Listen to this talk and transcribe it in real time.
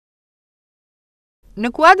Në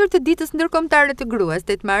kuadër të ditës ndërkombëtare të gruas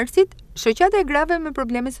 8 marsit, shoqata e grave me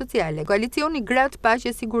probleme sociale, koalicioni Gratë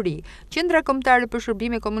Paqe Siguri, Qendra Kombëtare për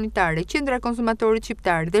Shërbime Komunitare, Qendra Konsumatorit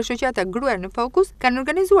Shqiptar dhe shoqata Gruaja në Fokus kanë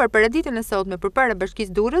organizuar paraditën e sotme përpara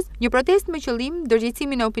Bashkisë Durrës një protestë me qëllim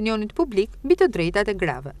ndërgjegjësimin e opinionit publik mbi të drejtat e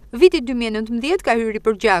grave. Viti 2019 ka hyrë i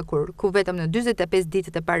përgjakur, ku vetëm në 45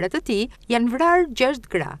 ditët e para të tij janë vrarë 6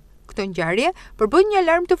 gra. Këtë ngjarje përbën një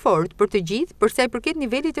alarm të fortë për të gjithë për sa i përket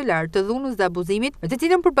nivelit të lartë të dhunës dhe abuzimit me të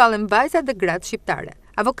cilën përballen vajzat dhe gratë shqiptare.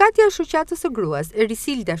 Avokatja e shoqatës së gruas,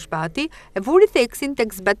 Erisilda Shpati, e vuri theksin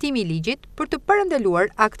tek zbatimi i ligjit për të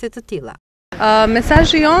parandaluar akte të tilla.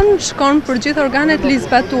 Mesazhi jon shkon për gjithë organet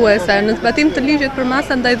ligjzbatuese në zbatim të ligjit për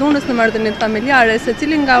masa ndaj dhunës në marrëdhëniet familjare,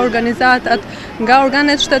 secili nga organizatat, nga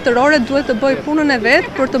organet shtetërore duhet të bëjë punën e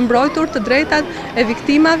vet për të mbrojtur të drejtat e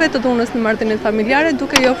viktimave të dhunës në marrëdhëniet familjare,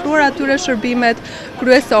 duke i ofruar atyre shërbimet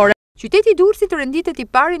kryesore. Qyteti i Durrësit renditet i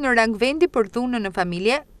pari në rang vendi për dhunën në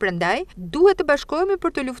familje, prandaj duhet të bashkohemi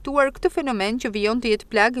për të luftuar këtë fenomen që vijon të jetë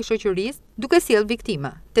plagë e shoqërisë, duke sjellë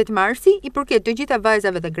viktima. 8 marsi i përket të gjitha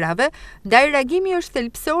vajzave dhe grave, ndaj reagimi është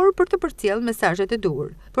thelbësor për të përcjellë mesazhet e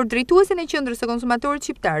duhur. Por drejtuesen e Qendrës së Konsumatorit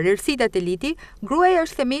Shqiptar, Ersida Teliti, gruaja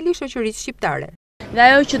është themeli i shoqërisë shqiptare. Dhe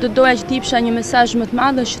ajo që do doja që t'japsha një mesazh më të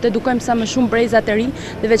madh është që të edukojmë sa më shumë brezat e rinj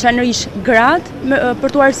dhe veçanërisht gratë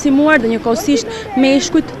për t'u arsimuar dhe njëkohësisht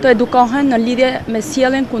meshkujt të edukohen në lidhje me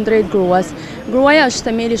sjelljen kundrejt gruas. Gruaja është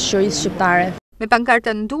themeli i shoqërisë shqiptare. Me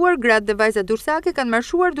pankarta në duar, gratë dhe vajzat dursake kanë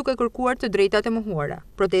marshuar duke kërkuar të drejtat e mohuara.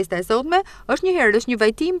 Protesta e sotme është njëherës një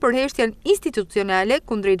vajtim për heshtjen institucionale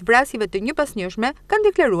kundrejt vrasjeve të njëpasnjëshme, kanë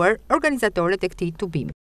deklaruar organizatorët e këtij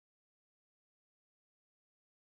tubimi.